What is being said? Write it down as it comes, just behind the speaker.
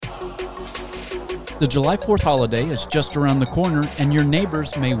The July 4th holiday is just around the corner, and your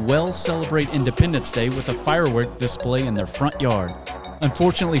neighbors may well celebrate Independence Day with a firework display in their front yard.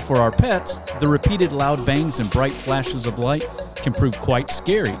 Unfortunately for our pets, the repeated loud bangs and bright flashes of light can prove quite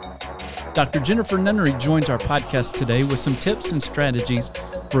scary. Dr. Jennifer Nunnery joins our podcast today with some tips and strategies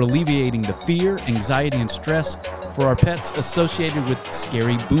for alleviating the fear, anxiety, and stress for our pets associated with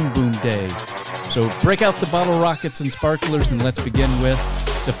Scary Boom Boom Day. So break out the bottle rockets and sparklers and let's begin with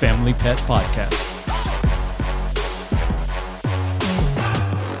the Family Pet Podcast.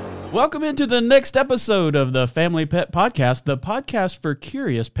 Welcome into the next episode of the Family Pet Podcast, the podcast for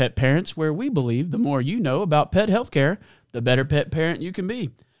curious pet parents, where we believe the more you know about pet healthcare, the better pet parent you can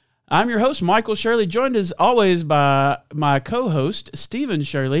be. I'm your host, Michael Shirley, joined as always by my co-host, Stephen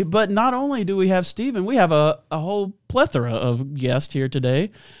Shirley. But not only do we have Stephen, we have a whole plethora of guests here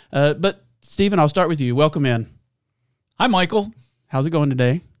today. But Stephen, I'll start with you. Welcome in. Hi, Michael. How's it going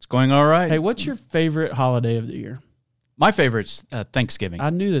today? It's going all right. Hey, what's your favorite holiday of the year? My favorite's Thanksgiving.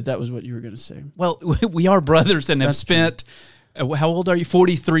 I knew that was what you were going to say. Well, we are brothers and have spent, how old are you?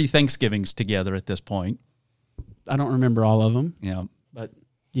 43 Thanksgivings together at this point. I don't remember all of them. Yeah. But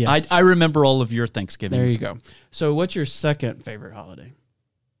yes. I remember all of your Thanksgivings. There you go. So what's your second favorite holiday?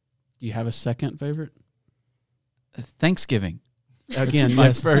 Do you have a second favorite? Thanksgiving. Again, my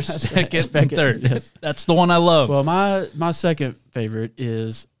yes. first, second, and third. Yes. That's the one I love. Well, my second favorite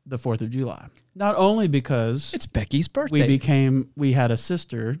is the 4th of July. Not only because it's Becky's birthday. We had a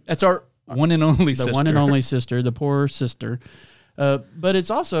sister. That's our one and only sister. The one and only sister, the poor sister. But it's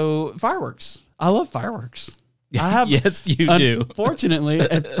also fireworks. I love fireworks. I have, yes, you do. Unfortunately,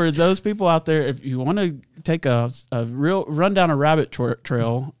 for those people out there, if you want to take a real run down a rabbit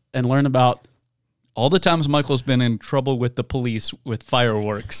trail and learn about all the times Michael's been in trouble with the police with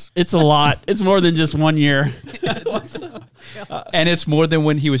fireworks. It's a lot. It's more than just 1 year. And it's more than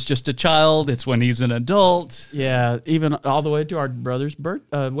when he was just a child. It's when he's an adult. Yeah, even all the way to our brother's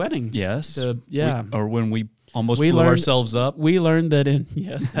wedding. Yes. Or when we almost blew ourselves up. We learned that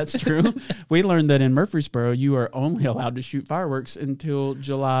yes, that's true. We learned that in Murfreesboro, you are only allowed to shoot fireworks until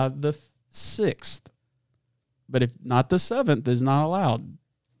July the 6th. But if not the 7th is not allowed.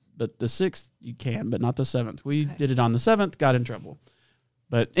 But the 6th you can, but not the 7th. We did it on the 7th, got in trouble.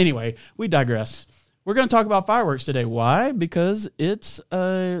 But anyway, we digress. We're going to talk about fireworks today. Why? Because it's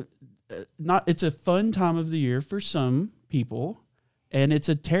a fun time of the year for some people, and it's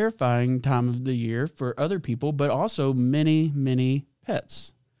a terrifying time of the year for other people, but also many, many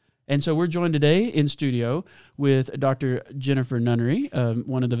pets. And so we're joined today in studio with Dr. Jennifer Nunnery,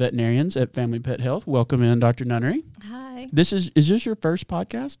 one of the veterinarians at Family Pet Health. Welcome in, Dr. Nunnery. Hi. Is this your first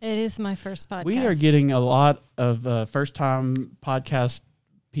podcast? It is my first podcast. We are getting a lot of first-time podcast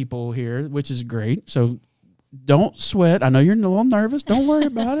people here, which is great. So don't sweat. I know you're a little nervous. Don't worry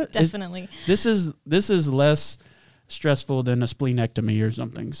about it. Definitely. This is less stressful than a splenectomy or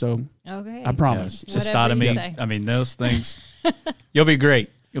something. So okay. I promise. Yeah. Cystotomy. I mean, those things. You'll be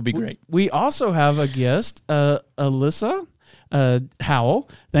great. You'll be great. We also have a guest, Alyssa Howell.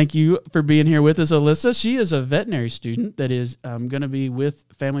 Thank you for being here with us, Alyssa. She is a veterinary student that is going to be with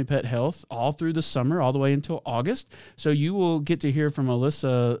Family Pet Health all through the summer, all the way until August. So you will get to hear from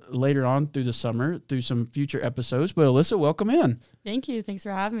Alyssa later on through the summer, through some future episodes. But Alyssa, welcome in. Thank you. Thanks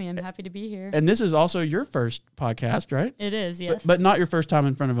for having me. I'm happy to be here. And this is also your first podcast, right? It is, yes. But not your first time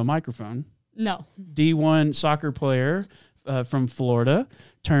in front of a microphone. No. D1 soccer player from Florida,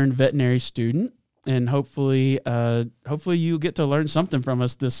 turned veterinary student. And hopefully you get to learn something from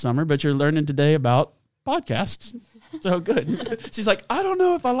us this summer, but you're learning today about podcasts. So good. She's like, I don't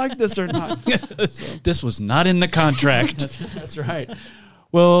know if I like this or not. So, this was not in the contract. That's right.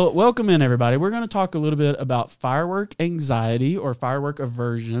 Well, welcome in, everybody. We're going to talk a little bit about firework anxiety or firework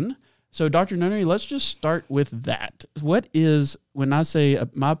aversion. So, Dr. Nunnery, let's just start with that. What is, when I say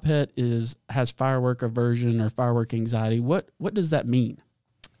my pet has firework aversion or firework anxiety, what does that mean?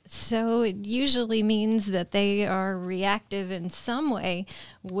 So it usually means that they are reactive in some way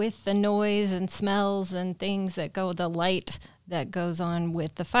with the noise and smells and things that the light that goes on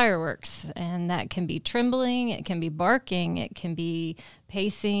with the fireworks. And that can be trembling, it can be barking, it can be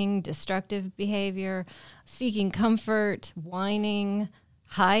pacing, destructive behavior, seeking comfort, whining,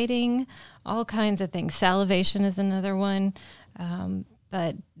 hiding, all kinds of things. Salivation is another one.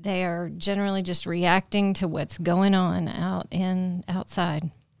 But they are generally just reacting to what's going on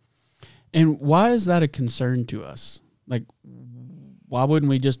outside. And why is that a concern to us? Like, why wouldn't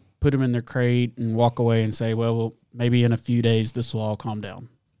we just put them in their crate and walk away and say, well, maybe in a few days this will all calm down?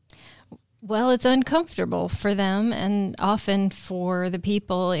 Well, it's uncomfortable for them and often for the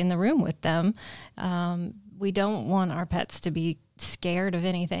people in the room with them. we don't want our pets to be scared of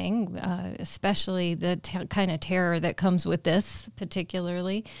anything, especially the kind of terror that comes with this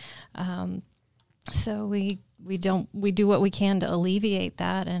particularly. So we do what we can to alleviate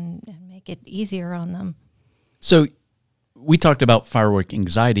that and make it easier on them. So we talked about firework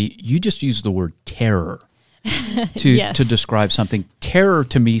anxiety. You just used the word terror Yes. to describe something. Terror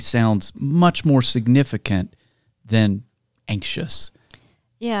to me sounds much more significant than anxious.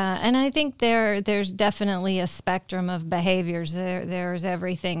 Yeah, and I think there's definitely a spectrum of behaviors. There's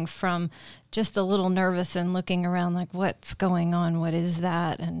everything from just a little nervous and looking around like, what's going on? What is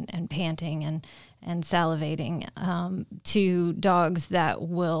that? And panting and salivating, to dogs that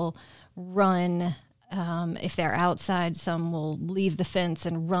will run. If they're outside, some will leave the fence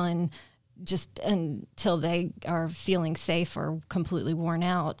and run just until they are feeling safe or completely worn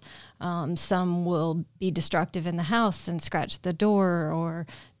out. Some will be destructive in the house and scratch the door or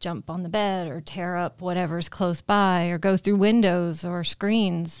jump on the bed or tear up whatever's close by or go through windows or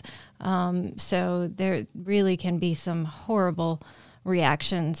screens. So there really can be some horrible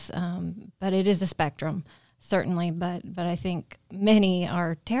reactions, but it is a spectrum, certainly. But I think many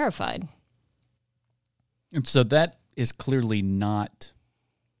are terrified. And so that is clearly not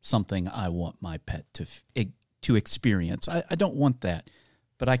something I want my pet to experience. I don't want that,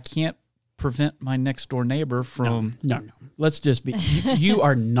 but I can't prevent my next door neighbor from. No. Let's just be. You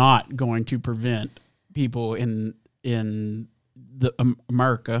are not going to prevent people in the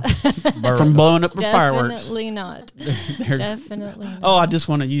America from blowing up the fireworks. Definitely not. Definitely not. Oh, I just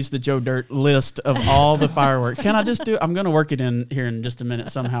want to use the Joe Dirt list of all the fireworks. Can I just do? I'm going to work it in here in just a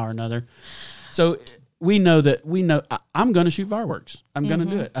minute somehow or another. So. We know I'm going to shoot fireworks. I'm going to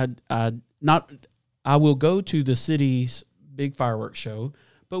do it. I will go to the city's big fireworks show,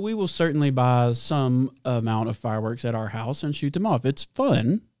 but we will certainly buy some amount of fireworks at our house and shoot them off. It's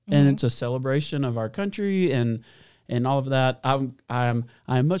fun and it's a celebration of our country and all of that. I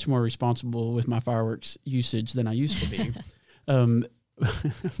am much more responsible with my fireworks usage than I used to be.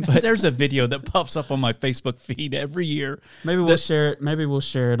 But there's a video that pops up on my Facebook feed every year. Maybe we'll share it. Maybe we'll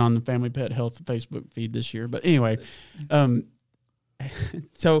share it on the Family Pet Health Facebook feed this year. But anyway,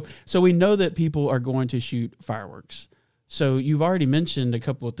 so we know that people are going to shoot fireworks. So you've already mentioned a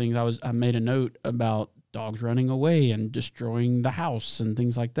couple of things. I made a note about dogs running away and destroying the house and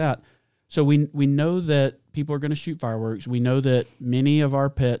things like that. So we know that people are going to shoot fireworks. We know that many of our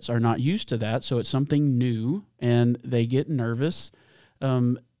pets are not used to that. So it's something new and they get nervous.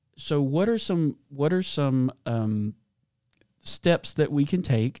 So what are some steps that we can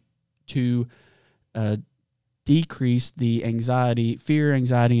take to decrease the fear,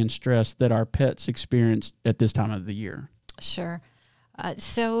 anxiety, and stress that our pets experience at this time of the year? Sure.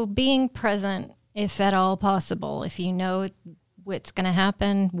 So being present, if at all possible, if you know what's going to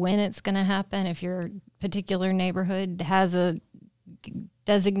happen, when it's going to happen, if your particular neighborhood has a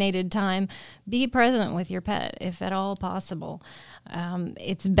designated time, be present with your pet if at all possible.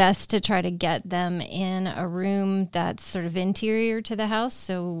 It's best to try to get them in a room that's sort of interior to the house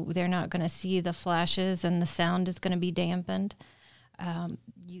so they're not going to see the flashes and the sound is going to be dampened.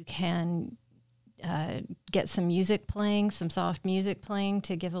 You can get some music playing, some soft music playing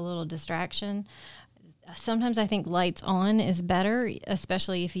to give a little distraction. Sometimes I think lights on is better,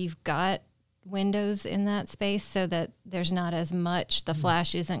 especially if you've got windows in that space so that there's not as much, the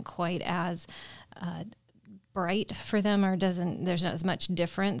flash isn't quite as bright for them or there's not as much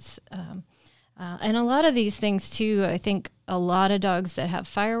difference. And a lot of these things too, I think a lot of dogs that have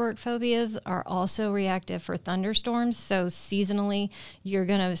firework phobias are also reactive for thunderstorms. So seasonally, you're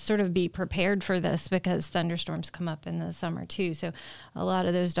going to sort of be prepared for this because thunderstorms come up in the summer too. So a lot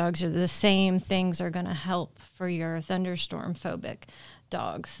of those dogs are the same things are going to help for your thunderstorm phobic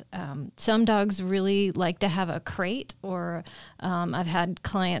dogs. Some dogs really like to have a crate or I've had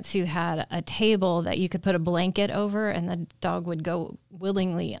clients who had a table that you could put a blanket over and the dog would go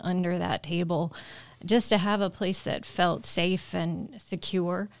willingly under that table just to have a place that felt safe and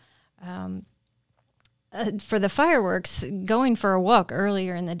secure. For the fireworks, going for a walk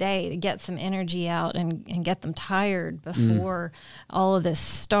earlier in the day to get some energy out and get them tired before all of this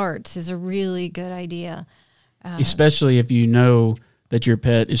starts is a really good idea. Especially if you know that your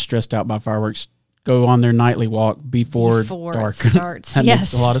pet is stressed out by fireworks, go on their nightly walk before dark. It starts. That Yes.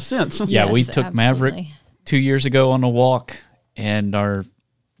 makes a lot of sense. Yeah, Yes, we took absolutely. Maverick 2 years ago on a walk, and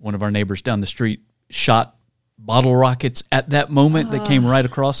one of our neighbors down the street shot bottle rockets at that moment that came right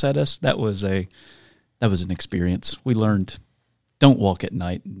across at us. That was an experience. We learned, don't walk at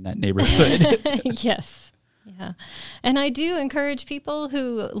night in that neighborhood. Yes. Yeah. And I do encourage people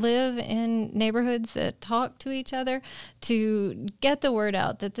who live in neighborhoods that talk to each other to get the word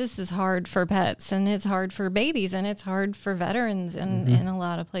out that this is hard for pets, and it's hard for babies, and it's hard for veterans in a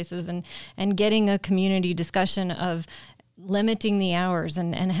lot of places, and getting a community discussion of limiting the hours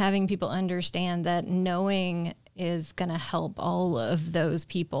and having people understand that knowing is going to help all of those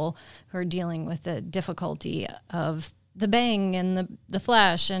people who are dealing with the difficulty of the bang and the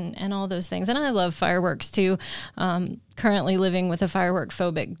flash and all those things. And I love fireworks too. Currently living with a firework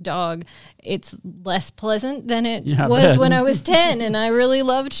phobic dog, it's less pleasant than it was when I was 10, and I really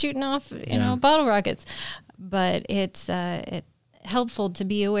loved shooting off, bottle rockets. But it's helpful to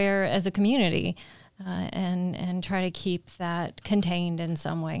be aware as a community and try to keep that contained in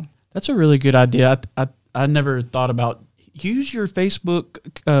some way. That's a really good idea. I never thought about use your Facebook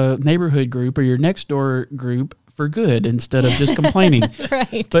neighborhood group or your next door group for good instead of just complaining.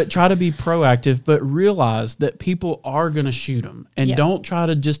 Right. But try to be proactive, but realize that people are going to shoot them. And don't try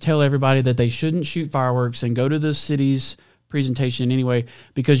to just tell everybody that they shouldn't shoot fireworks and go to the city's presentation anyway,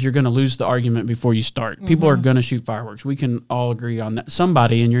 because you're going to lose the argument before you start. People are going to shoot fireworks. We can all agree on that.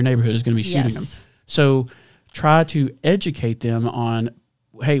 Somebody in your neighborhood is going to be shooting them. So try to educate them on,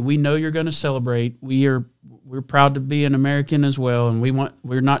 hey, we know you're going to celebrate. We're proud to be an American as well, and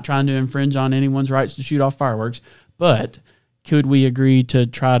we're not trying to infringe on anyone's rights to shoot off fireworks, but could we agree to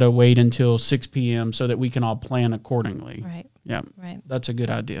try to wait until 6 p.m. so that we can all plan accordingly? Right. Yeah. Right. That's a good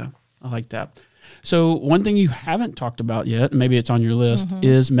idea. I like that. So one thing you haven't talked about yet, and maybe it's on your list,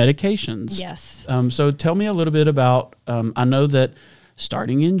 is medications. Yes. So tell me a little bit about, I know that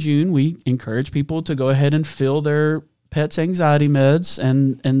starting in June, we encourage people to go ahead and fill their pets' anxiety meds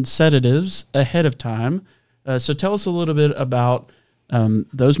and sedatives ahead of time. So tell us a little bit about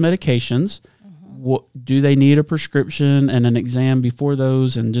those medications. What, do they need a prescription and an exam before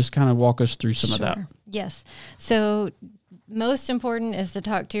those? And just kind of walk us through some of that. Yes. So most important is to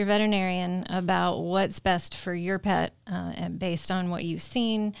talk to your veterinarian about what's best for your pet and based on what you've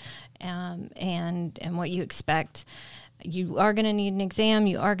seen and what you expect. You are going to need an exam.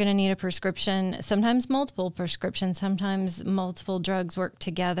 You are going to need a prescription, sometimes multiple prescriptions, sometimes multiple drugs work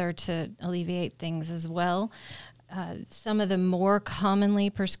together to alleviate things as well. Some of the more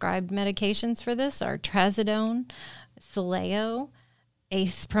commonly prescribed medications for this are trazodone, Sileo,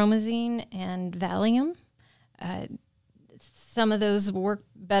 acepromazine, and Valium. Some of those work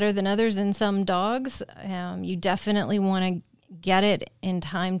better than others in some dogs. You definitely want to get it in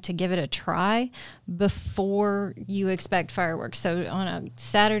time to give it a try before you expect fireworks. So on a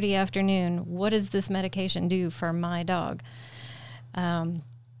Saturday afternoon, what does this medication do for my dog?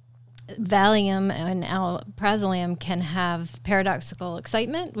 Valium and alprazolam can have paradoxical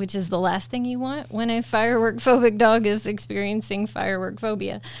excitement, which is the last thing you want when a firework phobic dog is experiencing firework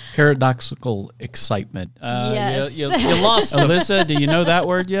phobia. Paradoxical excitement. Yes. You lost them. Alyssa, do you know that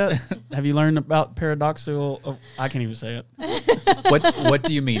word yet? Have you learned about paradoxical? Oh, I can't even say it. What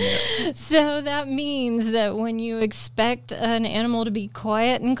do you mean there? So that means that when you expect an animal to be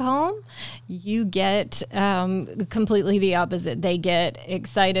quiet and calm, you get completely the opposite. They get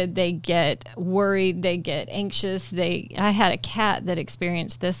excited, they get worried, they get anxious. I had a cat that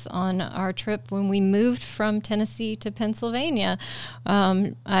experienced this on our trip when we moved from Tennessee to Pennsylvania.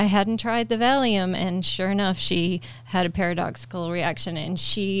 I hadn't tried the Valium, and sure enough, she had a paradoxical reaction, and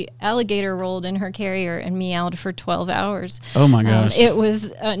she alligator rolled in her carrier and meowed for 12 hours. Oh my gosh. It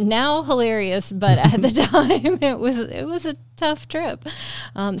was now hilarious, but at the time it was a tough trip.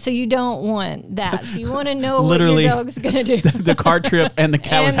 So you don't want that. So you want to know what your dog's going to do. The car trip and the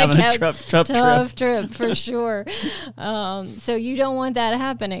cat was having a tough trip for sure. So you don't want that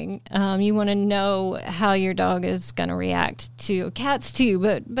happening. You want to know how your dog is going to react to cats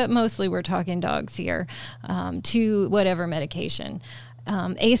too, but mostly we're talking dogs here, to whatever medication.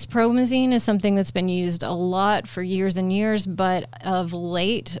 Acepromazine is something that's been used a lot for years and years, but of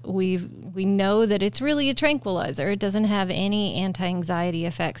late we know that it's really a tranquilizer. It doesn't have any anti-anxiety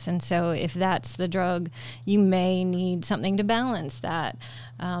effects, and so if that's the drug, you may need something to balance that.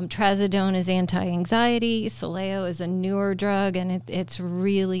 Trazodone is anti-anxiety. Sileo is a newer drug, and it's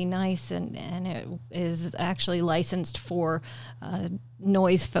really nice, and it is actually licensed for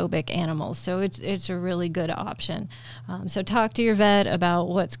noise-phobic animals. So it's a really good option. So talk to your vet about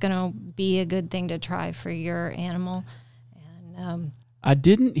what's going to be a good thing to try for your animal. And I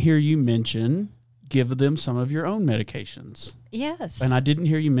didn't hear you mention give them some of your own medications. yes. And I didn't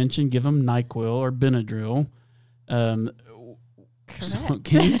hear you mention give them NyQuil or Benadryl. So Correct.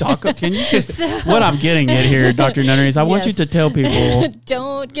 can you talk? Can you just what I'm getting at here, Dr. Nunnery, is I want you Yes. to tell people.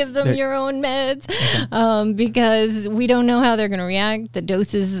 Don't give them That- your own meds because we don't know how they're going to react. The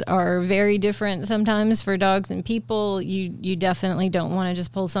doses are very different sometimes for dogs and people. You definitely don't want to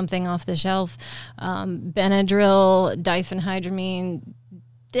just pull something off the shelf. Benadryl, diphenhydramine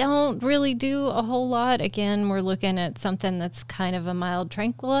don't really do a whole lot. Again, we're looking at something that's kind of a mild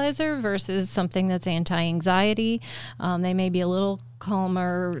tranquilizer versus something that's anti-anxiety. They may be a little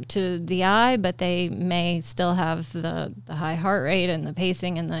calmer to the eye, but they may still have the high heart rate and the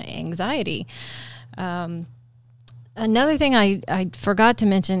pacing and the anxiety. Another thing I forgot to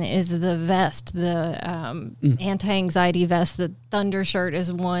mention is the vest, the anti-anxiety vest. The Thunder shirt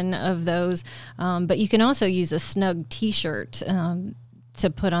is one of those, but you can also use a snug T-shirt to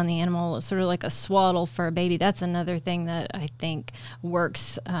put on the animal, sort of like a swaddle for a baby. That's another thing that I think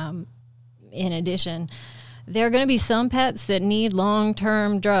works in addition. There are going to be some pets that need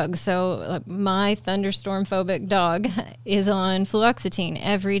long-term drugs. So my thunderstorm phobic dog is on fluoxetine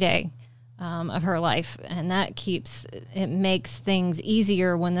every day of her life, and it makes things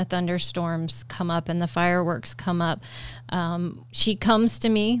easier when the thunderstorms come up and the fireworks come up. She comes to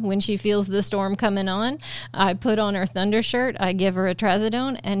me when she feels the storm coming on. I put on her thunder shirt, I give her a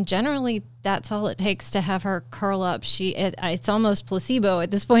trazodone, and generally that's all it takes to have her curl up. It's almost placebo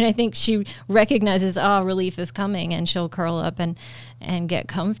at this point. I think she recognizes, relief is coming, and she'll curl up and get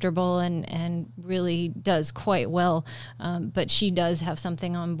comfortable and really does quite well. But she does have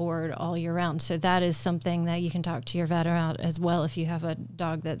something on board all year round. So that is something that you can talk to your vet about as well if you have a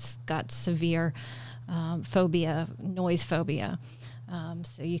dog that's got severe phobia, noise phobia.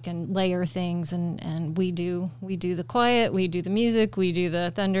 So you can layer things, and we do the quiet, we do the music, we do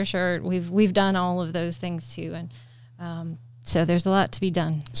the thunder shirt. We've done all of those things too, and so there's a lot to be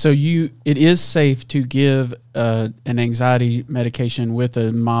done. So it is safe to give an anxiety medication with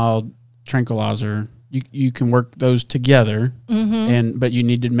a mild tranquilizer. You can work those together, but you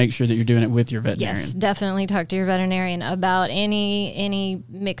need to make sure that you're doing it with your veterinarian. Yes, definitely talk to your veterinarian about any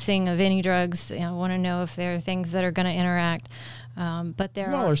mixing of any drugs. I want to know if there are things that are going to interact. But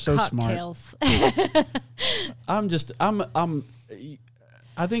there Y'all are so cocktails.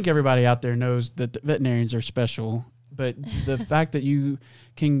 I think everybody out there knows that the veterinarians are special, but the fact that you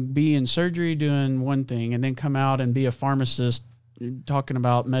can be in surgery doing one thing and then come out and be a pharmacist talking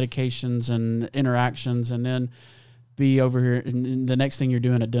about medications and interactions, and then be over here and the next thing you're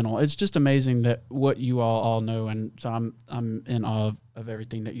doing a dental. It's just amazing that what you all know, and so I'm in awe of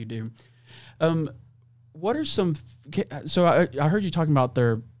everything that you do. What are some? So I heard you talking about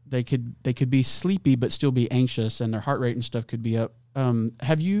they could be sleepy but still be anxious, and their heart rate and stuff could be up.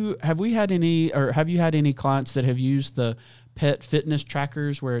 Have you had any clients that have used the pet fitness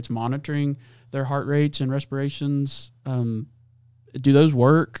trackers where it's monitoring their heart rates and respirations? Do those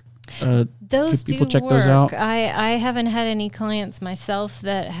work? Those people do check work. those out? I haven't had any clients myself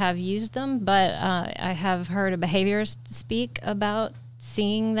that have used them, but I have heard a behaviorist speak about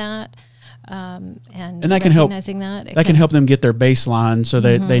seeing that. And that can help. recognizing that. That can help them get their baseline, so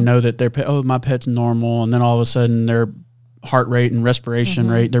that they know that their pet, my pet's normal, and then all of a sudden their heart rate and respiration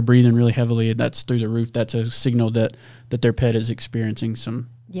rate, they're breathing really heavily, that's through the roof. That's a signal that their pet is experiencing some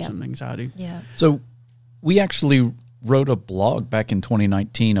anxiety. Yeah. So we actually wrote a blog back in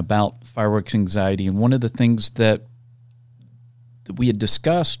 2019 about fireworks anxiety, and one of the things that we had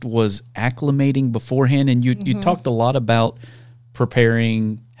discussed was acclimating beforehand, and you talked a lot about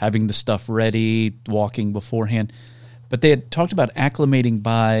preparing, having the stuff ready, walking beforehand, but they had talked about acclimating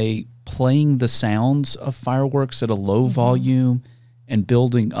by playing the sounds of fireworks at a low volume and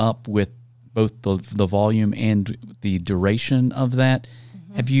building up with both the volume and the duration of that.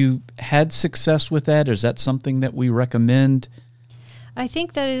 Have you had success with that? Or is that something that we recommend? I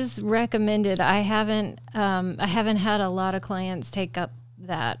think that is recommended. I haven't had a lot of clients take up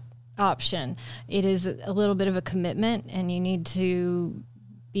that option. It is a little bit of a commitment, and you need to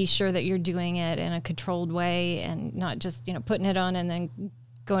be sure that you're doing it in a controlled way and not just putting it on and then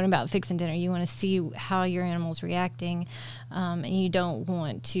going about fixing dinner. You want to see how your animal's reacting, and you don't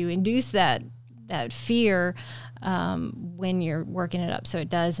want to induce that fear when you're working it up. So it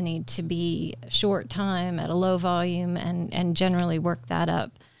does need to be a short time at a low volume, and generally work that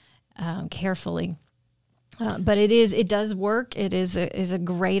up carefully. But it does work. It is a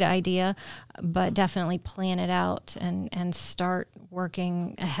great idea, but definitely plan it out and start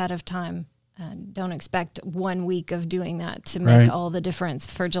working ahead of time. Don't expect 1 week of doing that to make all the difference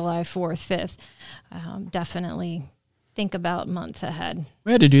for July 4th, 5th. Definitely think about months ahead.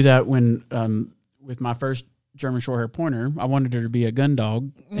 We had to do that when with my first German Shorthair Pointer. I wanted her to be a gun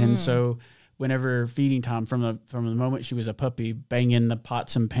dog, and so whenever feeding time, from the moment she was a puppy, banging the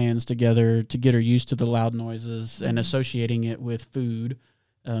pots and pans together to get her used to the loud noises and associating it with food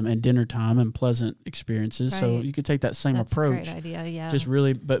and dinner time and pleasant experiences. So Right. you could take that same That's approach. a great idea. Yeah. Just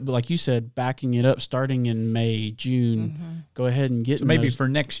really, but like you said, backing it up, starting in May, June, go ahead and get So maybe for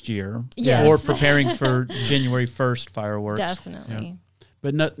next year, Yes. or preparing for January 1st fireworks. Definitely.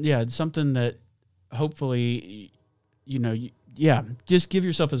 but not, it's something that hopefully, just give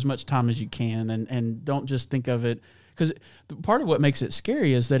yourself as much time as you can, and don't just think of it, because part of what makes it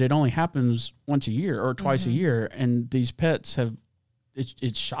scary is that it only happens once a year or twice a year, and these pets have.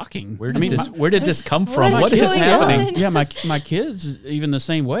 It's shocking. Where did this come from? What What is is going happening? on? Yeah, my kids even the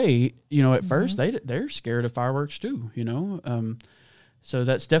same way. At first they're scared of fireworks too. So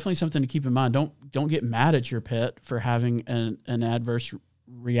that's definitely something to keep in mind. Don't get mad at your pet for having an adverse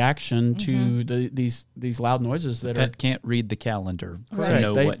reaction to these loud noises that Pet can't read the calendar to Right.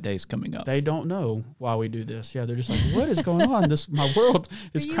 know They- what day's coming up. they don't know why we do this. Yeah, they're just like, what is going on? My world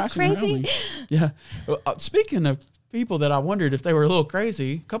is Are you crashing around crazy? me. Yeah. Well, speaking of people that I wondered if they were a little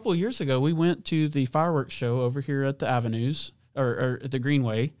crazy, a couple of years ago we went to the fireworks show over here at the Avenues or at the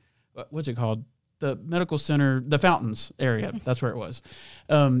Greenway. What's it called? The medical center, the Fountains area. That's where it was.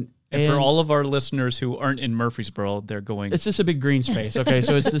 And for all of our listeners who aren't in Murfreesboro, they're going. It's just a big green space. Okay,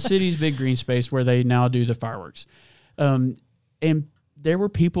 so it's the city's big green space where they now do the fireworks. And there were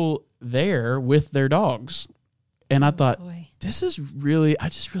people there with their dogs. And I thought, Boy. I just really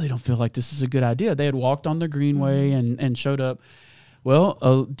don't feel like this is a good idea. They had walked on the Greenway and showed up.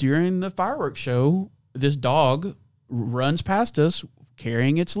 Well, during the fireworks show, this dog runs past us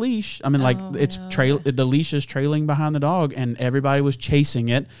carrying its leash. I mean, the leash is trailing behind the dog, and everybody was chasing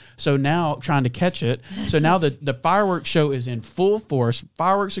it. So now trying to catch it. So now the fireworks show is in full force.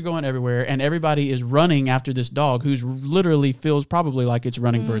 Fireworks are going everywhere, and everybody is running after this dog, who's literally feels probably like it's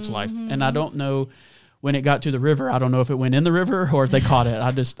running for its life. And I don't know. When it got to the river, I don't know if it went in the river or if they caught it.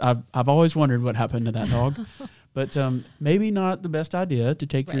 I've always wondered what happened to that dog. But maybe not the best idea to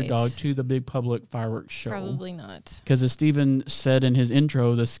take your Right. dog to the big public fireworks show. Probably not. Because as Stephen said in his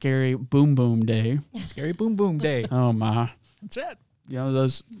intro, the scary boom boom day. Scary boom boom day. Oh my! That's it.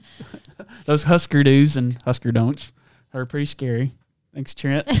 Those Husker do's and Husker don'ts are pretty scary. Thanks,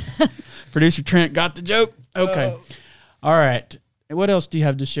 Trent. Producer Trent got the joke. Okay. All right. What else do you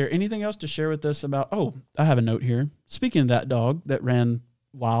have to share? Anything else to share with us about? Oh, I have a note here. Speaking of that dog that ran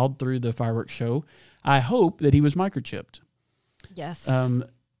wild through the fireworks show, I hope that he was microchipped. Yes.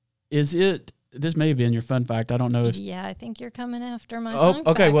 This may have been your fun fact. I don't know if. Yeah, I think you're coming after my Oh, fun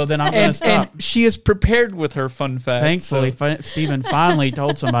okay. fact. Well, then I'm going to stop. And she is prepared with her fun fact. Thankfully, so- Stephen finally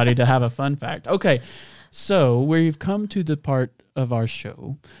told somebody to have a fun fact. Okay, so we've come to the part of our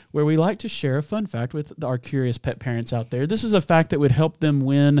show where we like to share a fun fact with our curious pet parents out there. This is a fact that would help them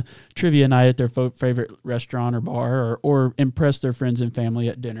win trivia night at their favorite restaurant or bar, or impress their friends and family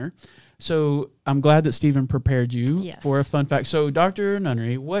at dinner. So I'm glad that Stephen prepared you Yes. for a fun fact. So Dr.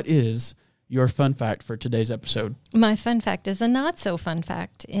 Nunnery, what is your fun fact for today's episode? My fun fact is a not so fun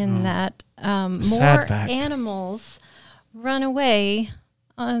fact in that Sad more fact. animals run away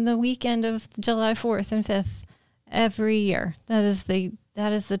on the weekend of July 4th and 5th every year. That is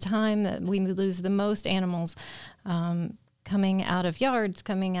the time that we lose the most animals coming out of yards,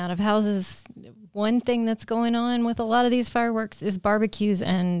 coming out of houses. One thing that's going on with a lot of these fireworks is barbecues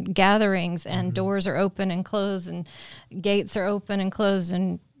and gatherings, and doors are open and closed, and gates are open and closed,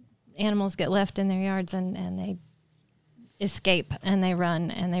 and animals get left in their yards, and they escape, and they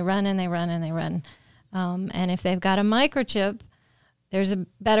run, and they run, and they run, and they run. And if they've got a microchip, there's a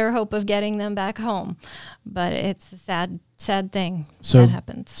better hope of getting them back home. But it's a sad thing that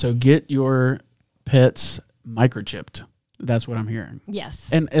happens. So get your pets microchipped. That's what I'm hearing. Yes.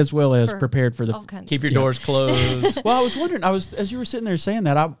 And as well as For prepared for the all kinds Keep of your doors closed. Well, I was wondering, as you were sitting there saying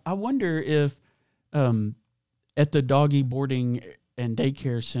that, I wonder if at the doggy boarding and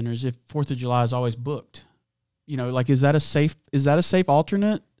daycare centers, if 4th of July is always booked. Is that a safe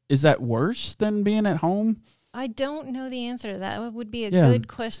alternate? Is that worse than being at home? I don't know the answer to that. That would be a Yeah. good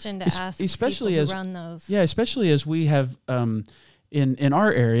question to ask especially people as- who run those. Yeah, especially as we have in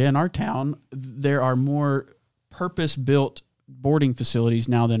our area, in our town, there are more purpose-built boarding facilities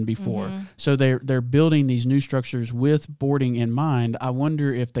now than before. So they're building these new structures with boarding in mind. I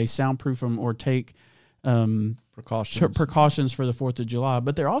wonder if they soundproof them or take precautions for the 4th of July,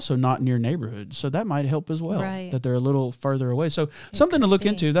 but they're also not near neighborhoods, so that might help as well. Right. That they're a little further away. So something to could look be.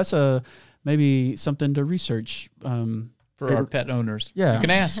 into. That's maybe something to research. For our pet owners. Yeah. You can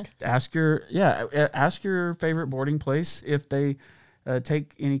ask. Ask your favorite boarding place if they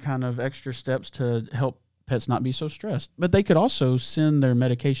take any kind of extra steps to help pets not be so stressed. But they could also send their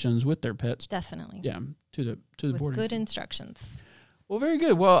medications with their pets. Definitely. Yeah, to the With boarding. good instructions. Well, very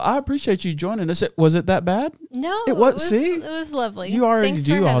good. Well, I appreciate you joining us. Was it that bad? No, It was- see? it was lovely. You already Thanks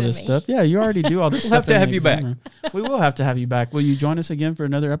do for all having this me. stuff. Yeah, you already do all this We'll stuff. have to in have the you back. exam room. We will have to have you back. Will you join us again for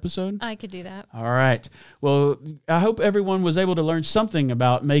another episode? I could do that. All right. Well, I hope everyone was able to learn something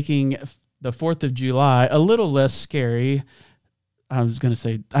about making the 4th of July a little less scary. I was going to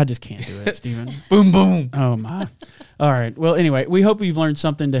say, I just can't do it, Stephen. Boom, boom. Oh, my. All right. Well, anyway, we hope you've learned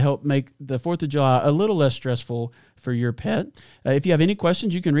something to help make the 4th of July a little less stressful for your pet. If you have any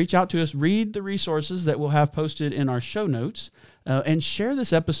questions, you can reach out to us, read the resources that we'll have posted in our show notes, and share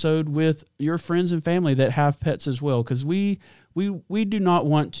this episode with your friends and family that have pets as well, because we do not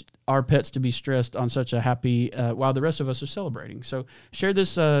want our pets to be stressed on such a happy while the rest of us are celebrating. So share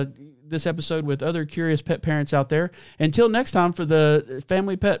this this episode with other curious pet parents out there. Until next time for the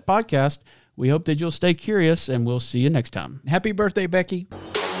Family Pet Podcast, we hope that you'll stay curious, and we'll see you next time. Happy birthday, Becky.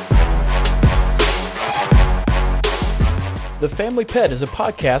 The Family Pet is a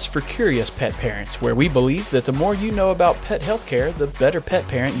podcast for curious pet parents, where we believe that the more you know about pet healthcare, the better pet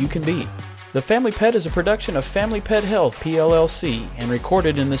parent you can be. The Family Pet is a production of Family Pet Health, PLLC, and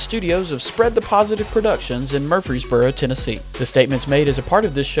recorded in the studios of Spread the Positive Productions in Murfreesboro, Tennessee. The statements made as a part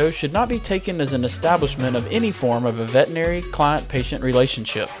of this show should not be taken as an establishment of any form of a veterinary client-patient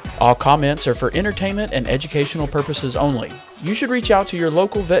relationship. All comments are for entertainment and educational purposes only. You should reach out to your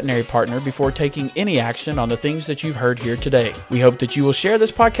local veterinary partner before taking any action on the things that you've heard here today. We hope that you will share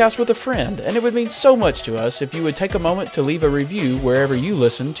this podcast with a friend, and it would mean so much to us if you would take a moment to leave a review wherever you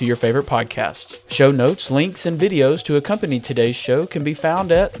listen to your favorite podcasts. Show notes, links, and videos to accompany today's show can be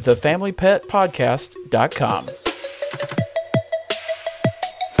found at thefamilypetpodcast.com.